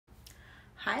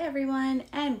Hi everyone,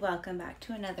 and welcome back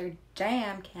to another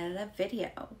Jam Canada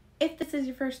video. If this is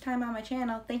your first time on my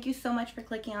channel, thank you so much for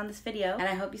clicking on this video, and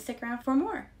I hope you stick around for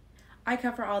more. I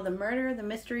cover all the murder, the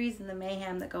mysteries, and the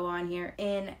mayhem that go on here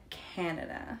in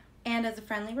Canada. And as a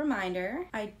friendly reminder,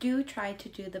 I do try to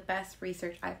do the best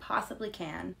research I possibly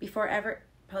can before ever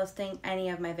posting any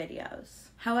of my videos.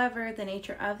 However, the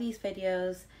nature of these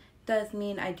videos does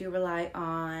mean I do rely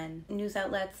on news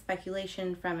outlets,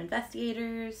 speculation from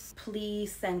investigators,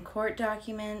 police and court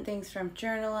documents, things from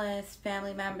journalists,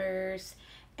 family members,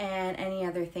 and any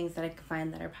other things that I can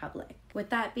find that are public. With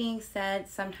that being said,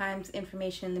 sometimes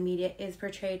information in the media is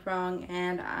portrayed wrong,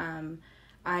 and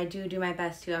I do my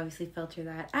best to obviously filter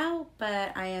that out,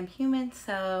 but I am human,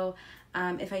 so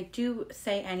if I do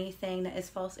say anything that is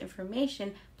false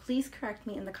information, please correct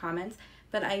me in the comments.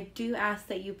 But I do ask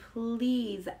that you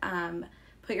please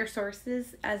put your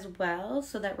sources as well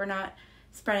so that we're not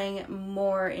spreading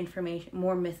more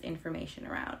misinformation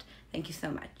around. Thank you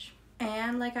so much.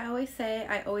 And like I always say,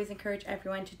 I always encourage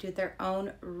everyone to do their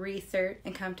own research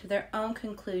and come to their own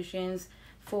conclusions,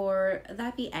 for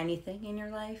that be anything in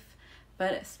your life,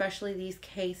 but especially these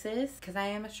cases, because I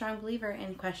am a strong believer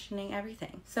in questioning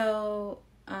everything. So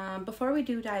before we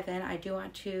do dive in, I do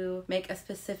want to make a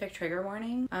specific trigger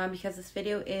warning because this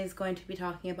video is going to be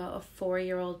talking about a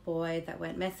 4-year-old boy that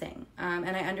went missing. And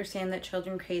I understand that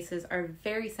children cases are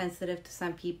very sensitive to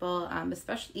some people,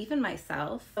 especially even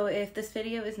myself. So if this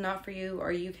video is not for you,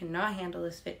 or you cannot handle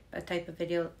this type of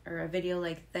video or a video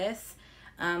like this,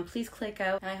 please click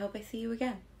out, and I hope I see you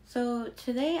again. So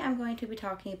today I'm going to be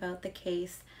talking about the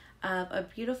case of a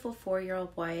beautiful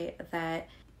 4-year-old boy that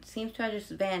seems to have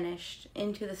just vanished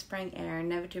into the spring air,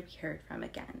 never to be heard from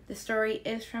again. The story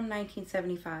is from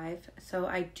 1975, so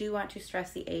I do want to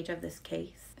stress the age of this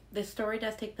case. This story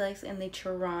does take place in the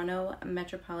Toronto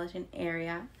metropolitan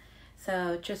area.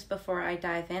 So just before I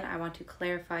dive in, I want to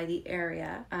clarify the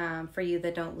area for you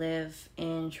that don't live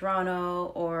in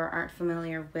Toronto or aren't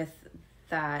familiar with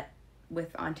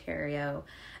Ontario.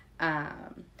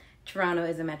 Toronto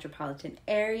is a metropolitan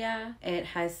area. It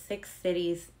has 6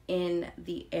 cities in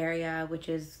the area, which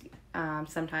is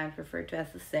sometimes referred to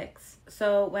as the 6.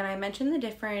 So when I mention the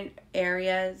different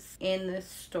areas in this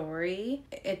story,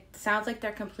 it sounds like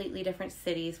they're completely different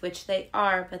cities, which they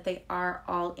are, but they are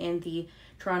all in the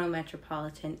Toronto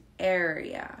metropolitan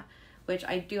area, which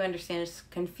I do understand is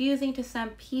confusing to some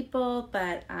people,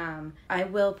 but I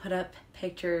will put up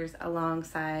pictures along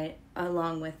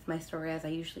with my story, as I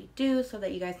usually do, so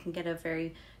that you guys can get a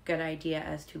very good idea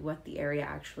as to what the area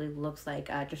actually looks like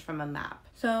just from a map.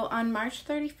 So on March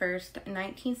 31st,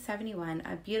 1971,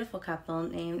 a beautiful couple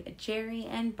named Jerry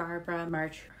and Barbara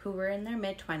March, who were in their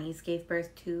mid-20s, gave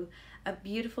birth to a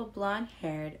beautiful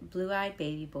blonde-haired, blue-eyed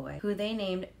baby boy who they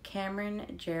named Cameron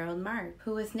Gerald March,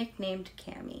 who was nicknamed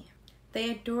Cammy. They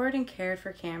adored and cared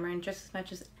for Cameron just as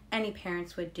much as any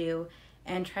parents would do,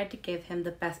 and tried to give him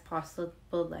the best possible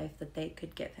life that they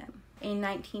could give him. In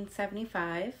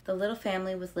 1975, the little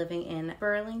family was living in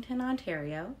Burlington,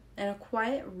 Ontario, in a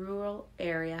quiet rural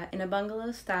area in a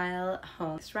bungalow-style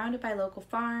home surrounded by local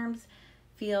farms,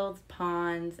 fields,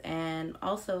 ponds, and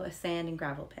also a sand and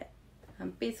gravel pit.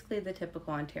 Basically the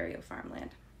typical Ontario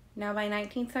farmland. Now by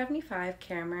 1975,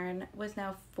 Cameron was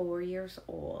now 4 years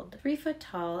old, 3 foot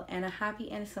tall, and a happy,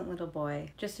 innocent little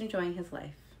boy, just enjoying his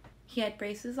life. He had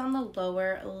braces on the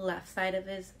lower left side of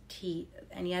his teeth,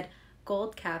 and he had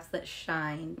gold caps that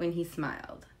shine when he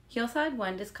smiled. He also had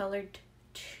one discolored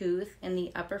tooth in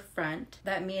the upper front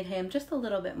that made him just a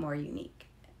little bit more unique.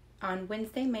 On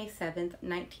Wednesday, May 7th,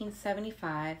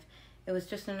 1975, it was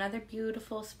just another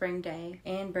beautiful spring day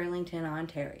in Burlington,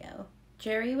 Ontario.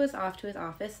 Jerry was off to his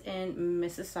office in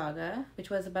Mississauga,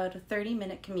 which was about a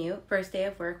 30-minute commute, first day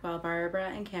of work, while Barbara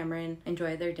and Cameron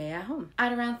enjoyed their day at home.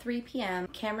 At around 3 p.m.,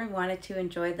 Cameron wanted to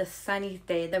enjoy the sunny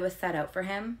day that was set out for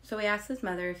him, so he asked his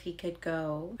mother if he could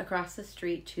go across the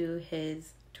street to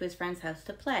his friend's house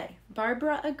to play.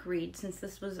 Barbara agreed, since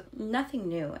this was nothing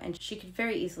new, and she could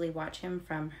very easily watch him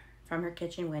from her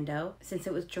kitchen window, since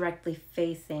it was directly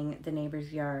facing the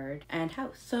neighbor's yard and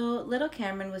house. So little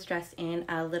Cameron was dressed in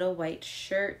a little white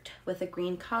shirt with a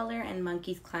green collar and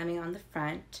monkeys climbing on the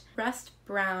front, rust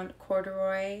brown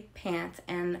corduroy pants,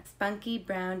 and spunky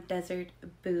brown desert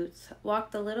boots,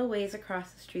 walked the little ways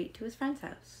across the street to his friend's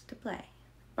house to play.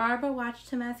 Barbara watched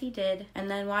him as he did, and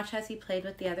then watched as he played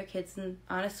with the other kids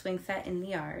on a swing set in the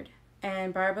yard.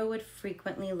 And Barbara would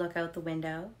frequently look out the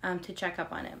window to check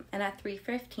up on him. And at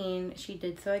 3:15, she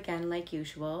did so again like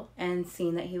usual and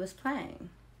seen that he was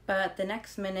playing. But the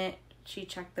next minute, she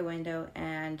checked the window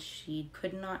and she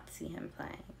could not see him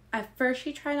playing. At first,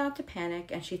 she tried not to panic,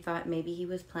 and she thought maybe he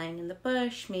was playing in the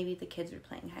bush, maybe the kids were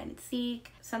playing hide and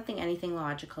seek, anything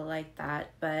logical like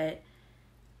that, but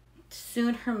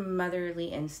soon her motherly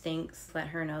instincts let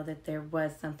her know that there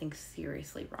was something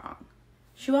seriously wrong.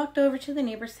 She walked over to the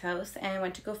neighbor's house and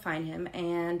went to go find him,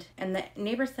 and the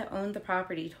neighbors that owned the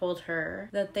property told her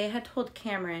that they had told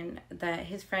Cameron that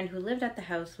his friend who lived at the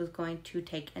house was going to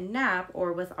take a nap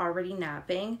or was already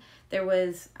napping. There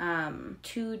was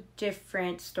 2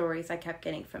 different stories I kept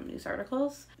getting from news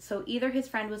articles. So either his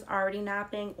friend was already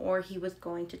napping or he was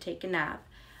going to take a nap.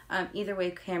 Either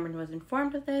way, Cameron was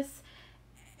informed of this,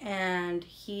 and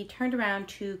he turned around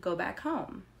to go back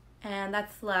home. And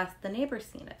that's the last the neighbors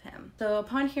seen of him. So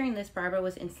upon hearing this, Barbara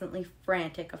was instantly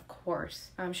frantic, of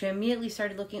course. She immediately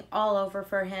started looking all over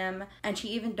for him, and she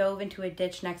even dove into a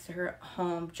ditch next to her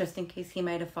home just in case he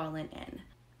might have fallen in.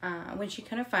 When she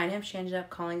couldn't find him, she ended up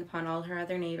calling upon all her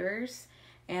other neighbors,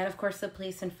 and of course the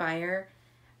police and fire,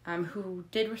 who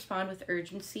did respond with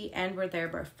urgency and were there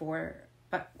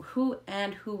who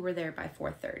were there by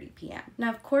 4:30 p.m.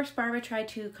 Now, of course, Barbara tried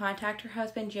to contact her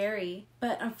husband, Jerry,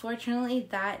 but unfortunately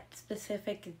that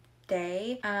specific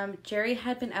day, Jerry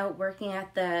had been out working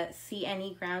at the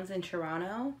CNE grounds in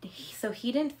Toronto, so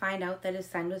he didn't find out that his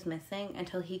son was missing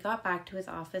until he got back to his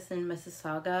office in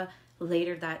Mississauga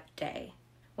later that day.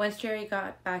 Once Jerry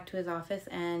got back to his office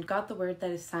and got the word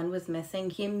that his son was missing,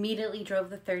 he immediately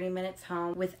drove the 30 minutes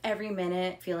home, with every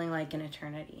minute feeling like an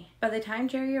eternity. By the time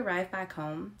Jerry arrived back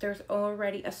home, there was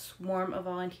already a swarm of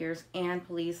volunteers and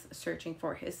police searching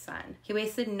for his son. He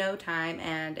wasted no time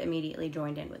and immediately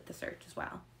joined in with the search as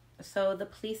well. So the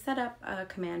police set up a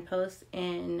command post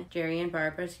in Jerry and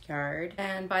Barbara's yard,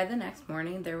 and by the next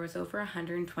morning there was over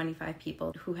 125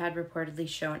 people who had reportedly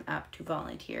shown up to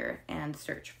volunteer and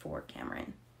search for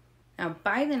Cameron. Now,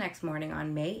 by the next morning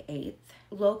on May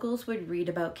 8th, locals would read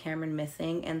about Cameron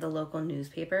missing in the local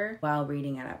newspaper while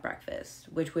reading it at breakfast,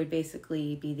 which would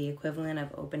basically be the equivalent of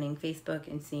opening Facebook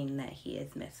and seeing that he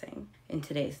is missing in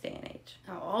today's day and age.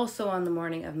 Now, also on the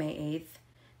morning of May 8th,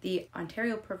 the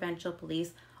Ontario Provincial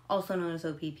Police, also known as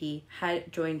OPP,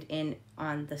 had joined in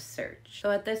on the search. So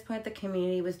at this point, the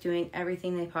community was doing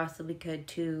everything they possibly could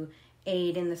to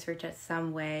aid in the search at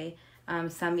some way.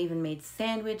 Some even made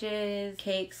sandwiches,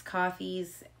 cakes,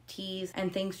 coffees, teas,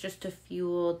 and things just to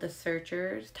fuel the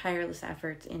searchers' tireless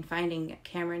efforts in finding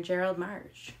Cameron Gerald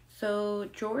March. So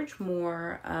George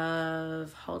Moore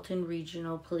of Halton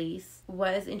Regional Police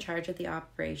was in charge of the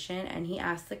operation, and he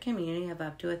asked the community of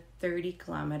up to a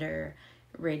 30-kilometer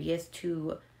radius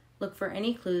to look for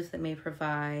any clues that may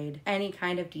provide any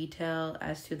kind of detail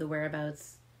as to the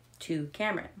whereabouts to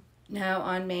Cameron. Now,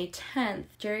 on May 10th,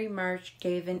 Jerry March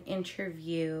gave an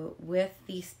interview with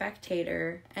The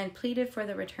Spectator and pleaded for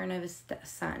the return of his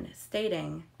son,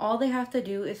 stating, "All they have to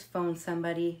do is phone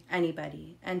somebody,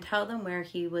 anybody, and tell them where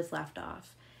he was left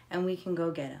off, and we can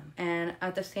go get him." And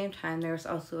at the same time, there was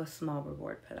also a small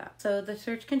reward put up. So the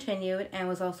search continued and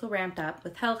was also ramped up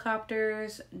with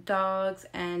helicopters, dogs,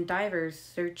 and divers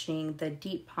searching the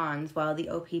deep ponds while the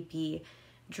OPP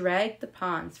dragged the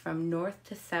ponds from north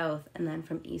to south and then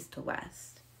from east to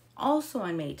west. Also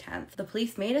on May 10th, the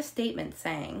police made a statement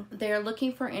saying they are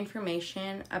looking for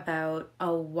information about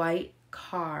a white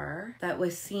car that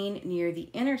was seen near the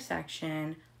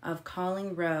intersection of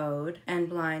Calling Road and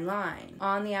Blind Line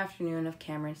on the afternoon of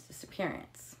Cameron's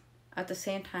disappearance, at the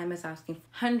same time as asking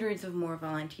hundreds of more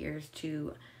volunteers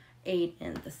to aid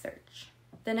in the search.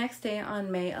 The next day,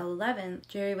 on May 11th,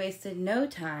 Jerry wasted no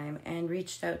time and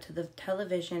reached out to the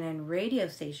television and radio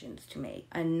stations to make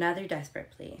another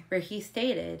desperate plea, where he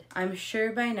stated, "I'm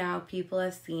sure by now people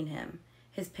have seen him,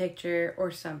 his picture or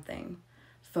something.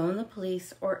 Phone the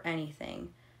police or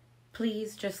anything.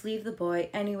 Please just leave the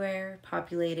boy anywhere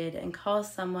populated and call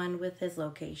someone with his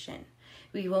location.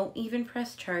 We won't even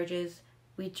press charges.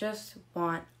 We just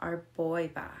want our boy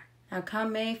back." Now,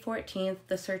 come May 14th,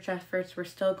 the search efforts were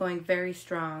still going very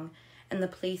strong, and the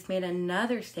police made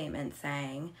another statement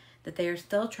saying that they are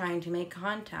still trying to make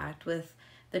contact with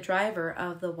the driver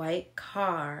of the white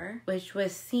car, which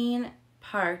was seen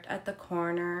parked at the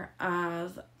corner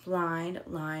of Blind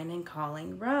Line and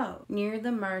Calling Road, near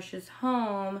the Marsh's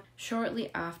home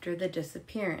shortly after the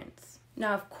disappearance.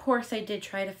 Now, of course, I did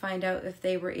try to find out if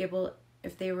they were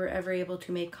ever able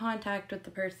to make contact with the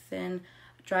person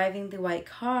driving the white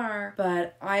car,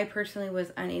 but I personally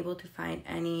was unable to find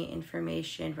any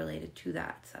information related to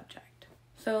that subject.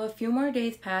 So a few more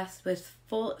days passed with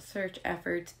full search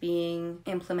efforts being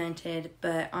implemented,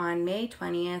 but on May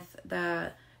 20th,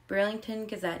 the Burlington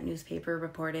Gazette newspaper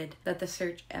reported that the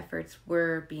search efforts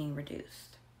were being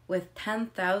reduced. with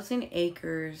 10,000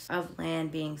 acres of land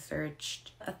being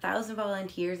searched, 1,000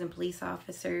 volunteers and police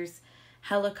officers,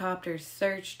 helicopters,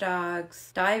 search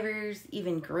dogs, divers,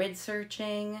 even grid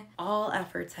searching. All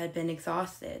efforts had been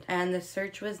exhausted, and the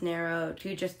search was narrowed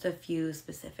to just a few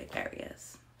specific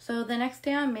areas. So the next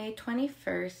day on May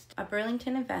 21st, a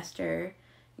Burlington investor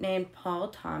named Paul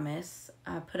Thomas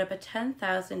put up a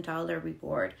 $10,000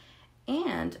 reward,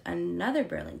 and another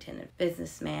Burlington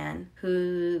businessman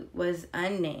who was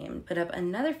unnamed put up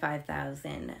another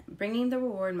 $5,000, bringing the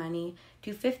reward money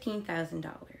to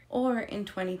 $15,000. Or in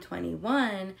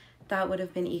 2021, that would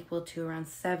have been equal to around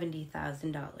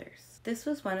 $70,000. This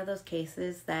was one of those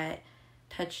cases that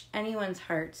touched anyone's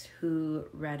hearts who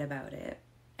read about it.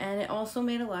 And it also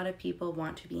made a lot of people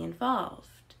want to be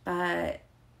involved. But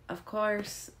of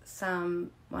course,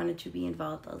 some wanted to be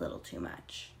involved a little too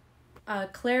much. A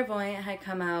clairvoyant had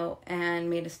come out and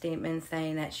made a statement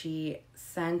saying that she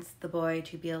sensed the boy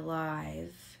to be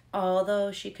alive,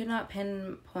 although she could not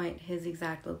pinpoint his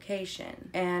exact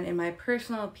location. And in my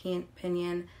personal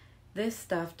opinion, this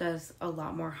stuff does a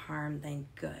lot more harm than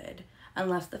good,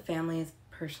 unless the family is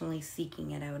personally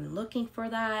seeking it out and looking for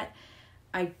that.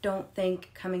 I don't think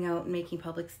coming out and making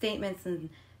public statements and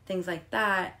things like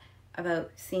that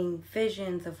about seeing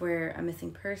visions of where a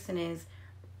missing person is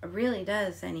really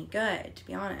does any good, to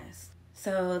be honest.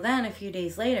 So then a few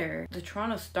days later, the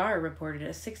Toronto Star reported a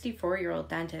 64-year-old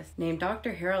dentist named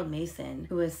Dr. Harold Mason,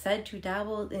 who was said to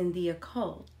dabble in the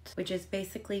occult, which is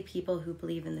basically people who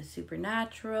believe in the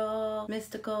supernatural,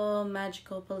 mystical,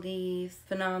 magical beliefs,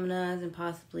 phenomena, and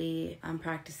possibly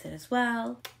practice it as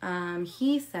well.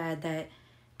 He said that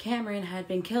Cameron had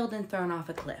been killed and thrown off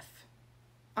a cliff.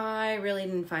 I really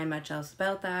didn't find much else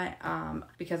about that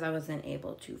because I wasn't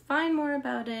able to find more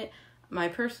about it. My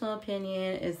personal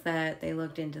opinion is that they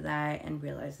looked into that and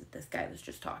realized that this guy was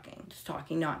just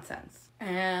talking nonsense.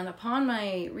 And upon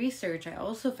my research, I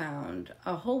also found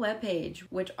a whole webpage,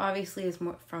 which obviously is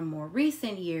from more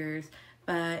recent years,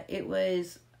 but it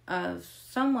was of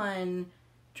someone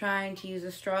trying to use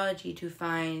astrology to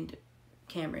find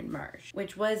Cameron March,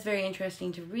 which was very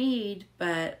interesting to read,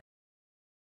 but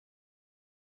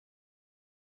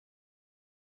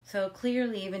so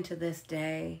clearly, even to this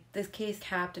day, this case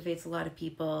captivates a lot of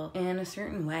people in a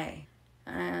certain way.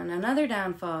 And another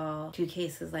downfall to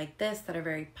cases like this that are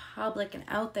very public and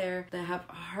out there, that have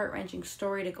a heart-wrenching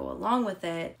story to go along with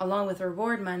it, along with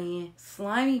reward money,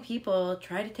 slimy people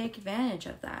try to take advantage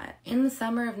of that. In the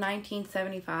summer of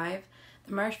 1975,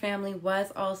 the March family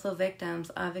was also victims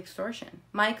of extortion.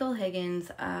 Michael Higgins,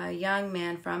 a young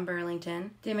man from Burlington,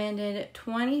 demanded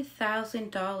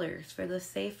 $20,000 for the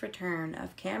safe return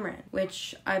of Cameron,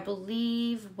 which I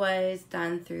believe was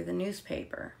done through the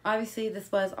newspaper. Obviously,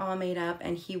 this was all made up,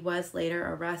 and he was later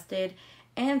arrested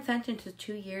and sentenced to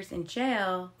 2 years in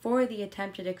jail for the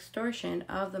attempted extortion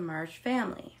of the March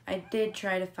family. I did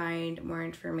try to find more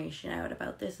information out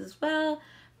about this as well,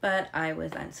 but I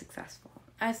was unsuccessful.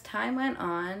 As time went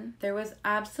on, there was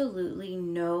absolutely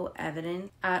no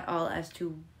evidence at all as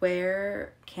to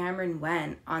where Cameron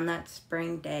went on that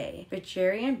spring day, but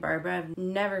Jerry and Barbara have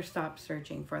never stopped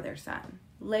searching for their son.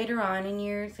 Later on in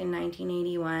years, in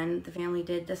 1981, the family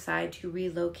did decide to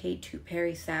relocate to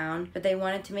Parry Sound, but they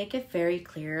wanted to make it very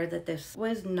clear that this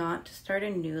was not to start a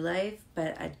new life,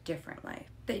 but a different life.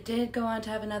 They did go on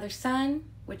to have another son,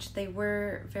 which they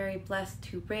were very blessed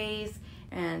to raise,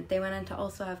 and they went on to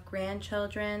also have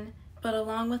grandchildren. But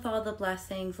along with all the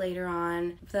blessings later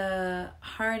on, the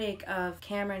heartache of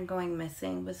Cameron going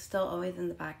missing was still always in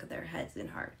the back of their heads and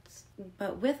hearts.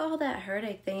 But with all that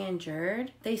heartache they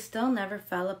endured, they still never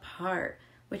fell apart,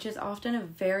 which is often a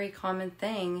very common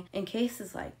thing in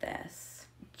cases like this.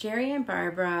 Jerry and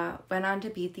Barbara went on to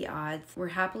beat the odds, were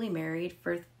happily married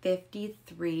for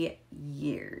 53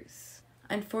 years.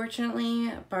 Unfortunately,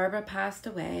 Barbara passed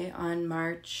away on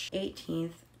March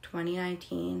 18th,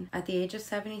 2019, at the age of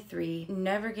 73,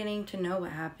 never getting to know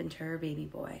what happened to her baby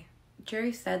boy.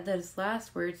 Jerry said that his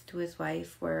last words to his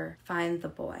wife were, "Find the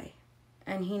boy,"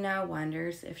 and he now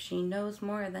wonders if she knows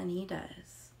more than he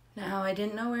does. Now, I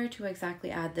didn't know where to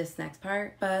exactly add this next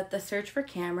part, but the search for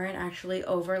Cameron actually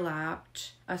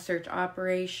overlapped a search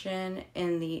operation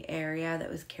in the area that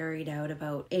was carried out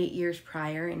about 8 years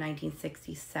prior in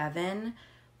 1967,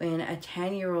 when a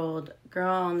 10-year-old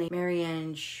girl named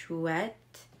Marianne Chouette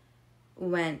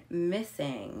went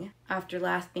missing after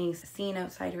last being seen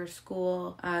outside her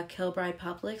school, Kilbride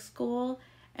Public School,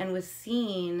 and was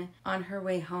seen on her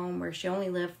way home, where she only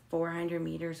lived 400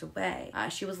 meters away.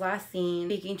 She was last seen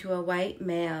speaking to a white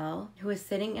male who was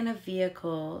sitting in a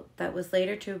vehicle that was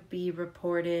later to be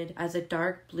reported as a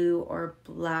dark blue or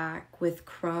black with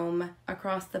chrome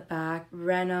across the back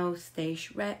Renault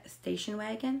station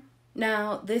wagon.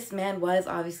 Now, this man was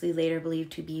obviously later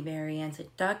believed to be Marianne's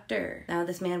abductor. Now,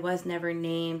 this man was never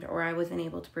named, or I wasn't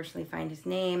able to personally find his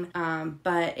name,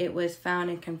 but it was found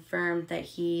and confirmed that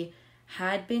he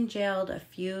had been jailed a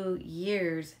few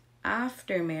years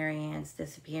after Marianne's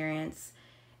disappearance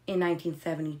in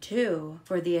 1972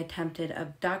 for the attempted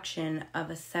abduction of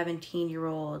a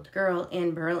 17-year-old girl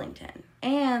in Burlington.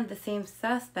 And the same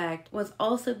suspect was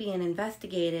also being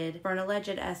investigated for an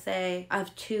alleged essay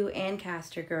of two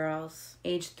Ancaster girls,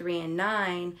 aged 3 and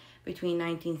 9, between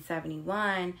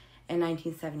 1971 and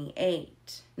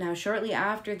 1978. Now, shortly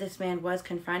after this man was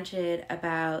confronted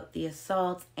about the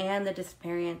assault and the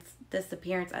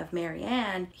disappearance of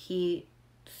Marianne, he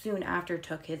soon after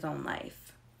took his own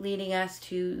life, leading us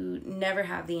to never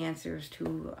have the answers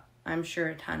to, I'm sure,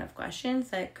 a ton of questions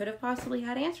that could have possibly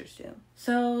had answers to.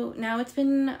 So now it's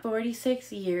been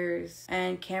 46 years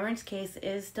and Cameron's case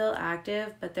is still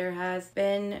active, but there has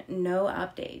been no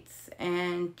updates.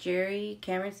 And Jerry,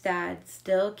 Cameron's dad,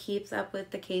 still keeps up with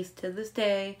the case to this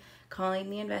day, calling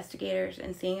the investigators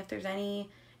and seeing if there's any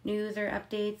news or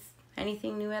updates,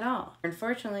 anything new at all.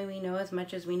 Unfortunately, we know as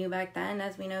much as we knew back then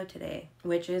as we know today,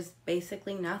 which is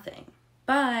basically nothing.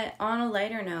 But on a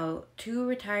lighter note, 2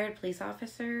 retired police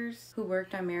officers who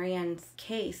worked on Marianne's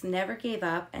case never gave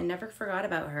up and never forgot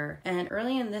about her. And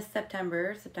early in this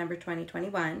September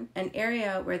 2021, an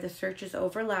area where the searches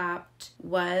overlapped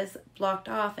was blocked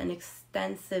off and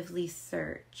extensively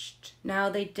searched. Now,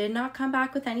 they did not come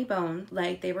back with any bones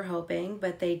like they were hoping,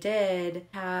 but they did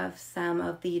have some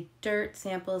of the dirt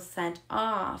samples sent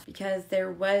off because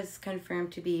there was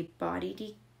confirmed to be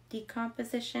body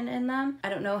decomposition in them. I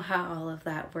don't know how all of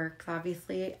that works,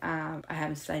 obviously. I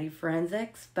haven't studied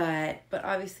forensics, but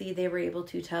obviously they were able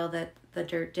to tell that the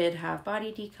dirt did have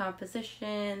body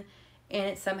decomposition in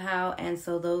it somehow, and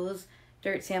so those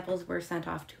dirt samples were sent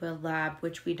off to a lab,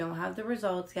 which we don't have the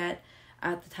results yet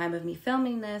at the time of me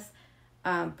filming this,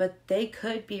 but they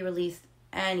could be released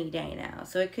any day now.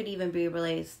 So it could even be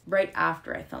released right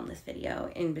after I film this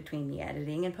video, in between the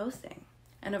editing and posting.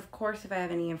 And of course, if I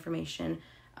have any information,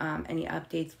 any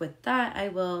updates with that, I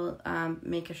will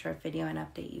make a short video and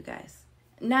update you guys.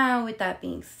 Now, with that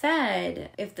being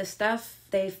said, if the stuff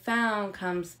they found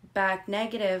comes back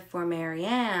negative for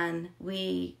Marianne,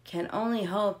 we can only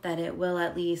hope that it will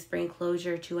at least bring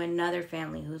closure to another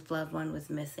family whose loved one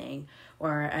was missing,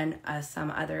 or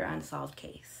some other unsolved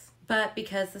case. But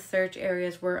because the search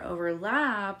areas were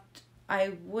overlapped,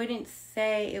 I wouldn't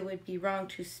say it would be wrong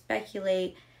to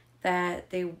speculate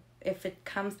that if it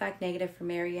comes back negative for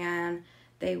Marianne,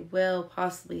 they will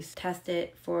possibly test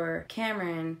it for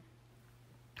Cameron,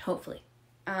 hopefully.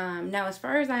 Now, as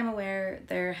far as I'm aware,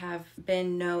 there have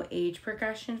been no age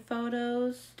progression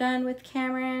photos done with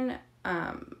Cameron,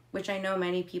 which I know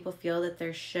many people feel that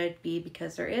there should be,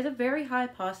 because there is a very high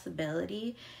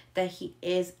possibility that he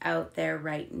is out there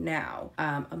right now,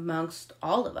 amongst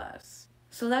all of us.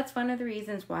 So that's one of the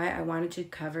reasons why I wanted to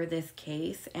cover this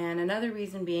case, and another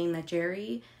reason being that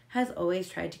Jerry has always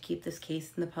tried to keep this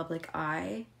case in the public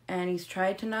eye, and he's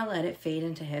tried to not let it fade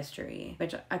into history,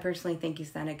 which I personally think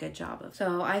he's done a good job of.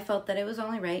 So I felt that it was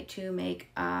only right to make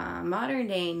a modern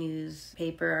day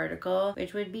newspaper article,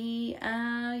 which would be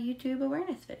a YouTube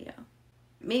awareness video.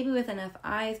 Maybe with enough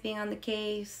eyes being on the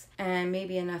case, and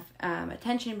maybe enough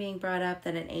attention being brought up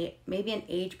that maybe an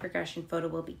age progression photo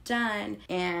will be done,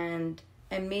 and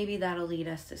maybe that'll lead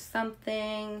us to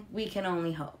something. We can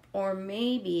only hope. Or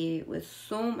maybe with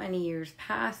so many years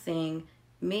passing,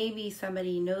 maybe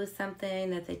somebody knows something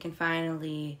that they can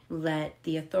finally let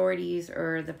the authorities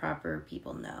or the proper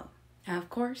people know. Now, of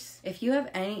course, if you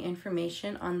have any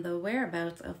information on the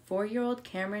whereabouts of 4-year-old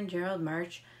Cameron Gerald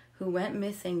March, who went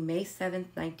missing May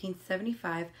 7th,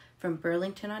 1975 from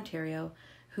Burlington, Ontario,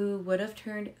 who would have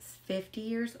turned 50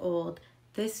 years old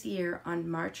this year on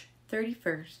March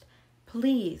 31st,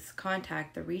 please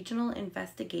contact the Regional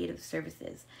Investigative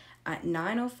Services at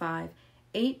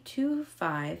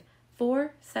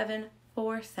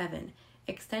 905-825-4747,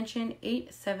 extension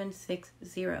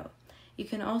 8760. You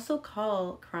can also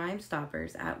call Crime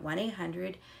Stoppers at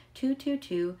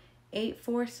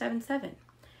 1-800-222-8477.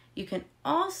 You can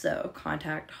also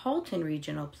contact Halton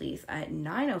Regional Police at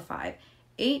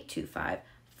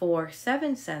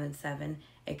 905-825-4777,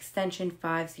 extension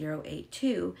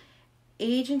 5082,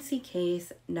 agency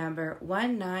case number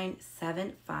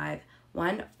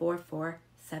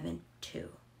 197514472.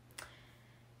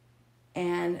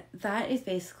 And that is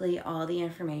basically all the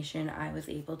information I was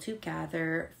able to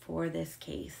gather for this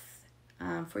case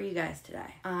for you guys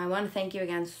today. I want to thank you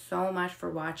again so much for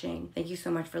watching. Thank you so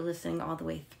much for listening all the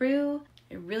way through.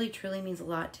 It really truly means a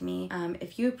lot to me.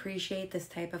 If you appreciate this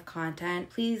type of content,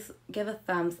 please give a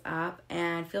thumbs up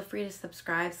and feel free to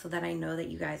subscribe so that I know that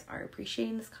you guys are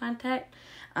appreciating this content.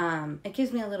 It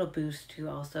gives me a little boost to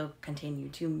also continue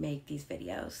to make these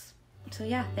videos. So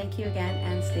yeah, thank you again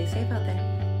and stay safe out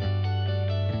there.